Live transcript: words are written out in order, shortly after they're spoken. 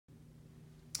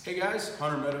Hey guys,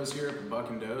 Hunter Meadows here at Buck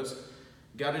and Doze.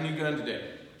 Got a new gun today.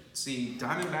 It's the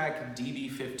Diamondback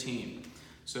DB15.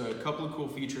 So a couple of cool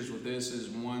features with this is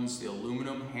one's the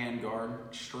aluminum handguard,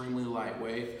 extremely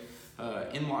lightweight,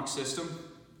 in-lock system,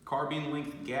 carbine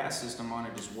length gas system on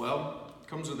it as well.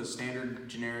 Comes with a standard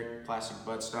generic plastic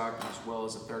buttstock as well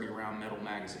as a 30 round metal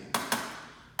magazine.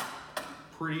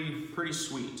 Pretty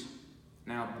sweet.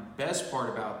 Now the best part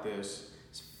about this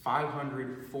is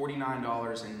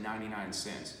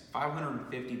 $549.99.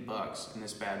 $550 and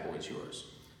this bad boy is yours.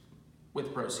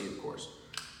 With proceed, of course.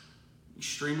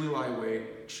 Extremely lightweight,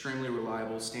 extremely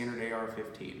reliable, standard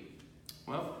AR-15.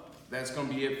 Well, that's gonna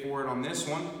be it for it on this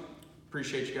one.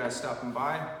 Appreciate you guys stopping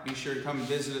by. Be sure to come and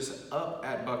visit us up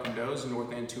at Buck and Doze,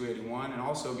 North End 281, and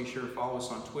also be sure to follow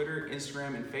us on Twitter,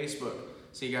 Instagram, and Facebook.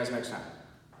 See you guys next time.